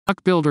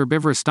duck-billed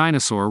herbivorous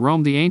dinosaur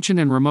roamed the ancient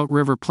and remote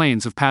river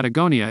plains of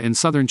Patagonia in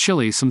southern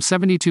Chile some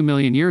 72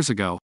 million years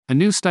ago, a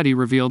new study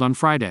revealed on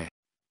Friday.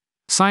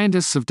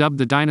 Scientists have dubbed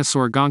the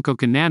dinosaur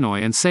Gonkoken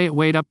nanoi and say it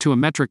weighed up to a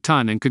metric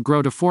ton and could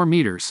grow to 4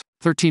 meters,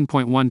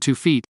 13.12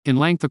 feet, in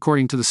length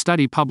according to the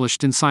study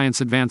published in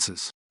Science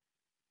Advances.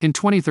 In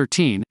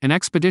 2013, an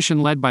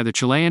expedition led by the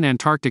Chilean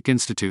Antarctic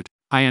Institute,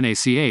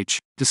 INACH,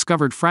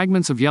 discovered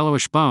fragments of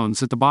yellowish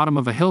bones at the bottom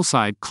of a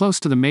hillside close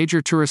to the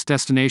major tourist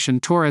destination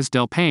Torres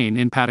del Paine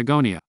in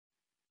Patagonia.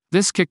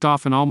 This kicked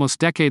off an almost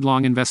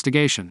decade-long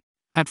investigation.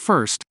 At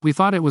first, we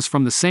thought it was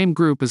from the same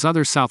group as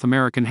other South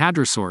American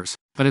hadrosaurs,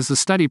 but as the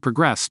study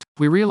progressed,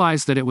 we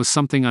realized that it was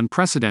something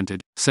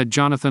unprecedented, said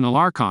Jonathan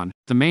Alarcon,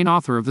 the main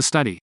author of the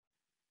study.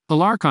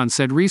 Alarcon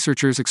said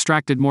researchers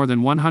extracted more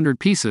than 100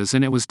 pieces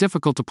and it was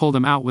difficult to pull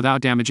them out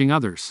without damaging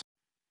others.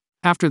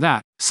 After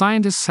that,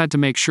 scientists had to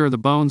make sure the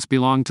bones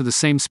belonged to the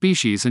same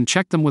species and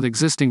check them with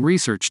existing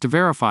research to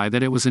verify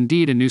that it was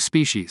indeed a new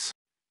species.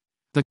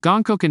 The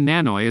Gonkoken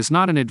nanoi is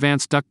not an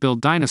advanced duck-billed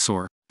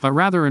dinosaur, but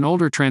rather an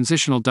older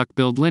transitional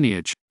duck-billed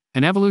lineage,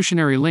 an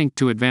evolutionary link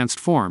to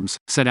advanced forms,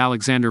 said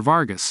Alexander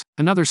Vargas,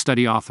 another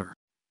study author.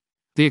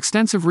 The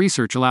extensive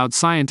research allowed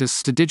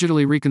scientists to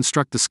digitally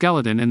reconstruct the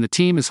skeleton and the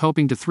team is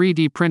hoping to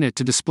 3D print it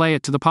to display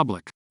it to the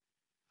public.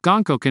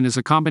 Gonkoken is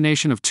a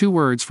combination of two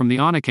words from the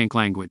Anakenk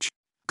language.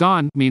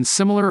 Gon means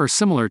similar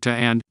to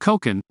and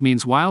koken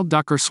means wild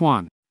duck or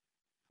swan.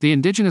 The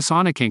indigenous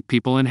Anakenk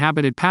people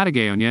inhabited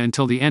Patagonia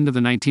until the end of the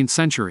 19th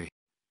century.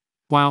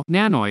 While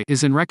nanoi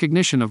is in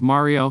recognition of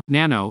Mario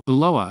Nano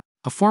Ulloa,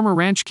 a former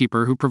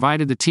ranchkeeper who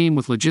provided the team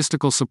with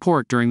logistical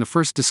support during the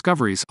first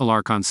discoveries,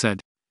 Alarcon said.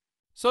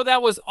 So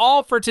that was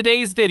all for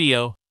today's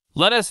video.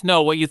 Let us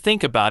know what you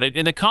think about it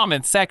in the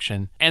comments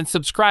section and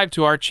subscribe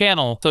to our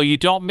channel so you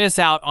don't miss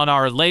out on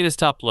our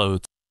latest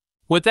uploads.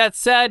 With that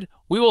said,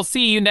 we will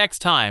see you next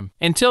time.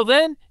 Until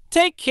then,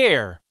 take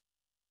care.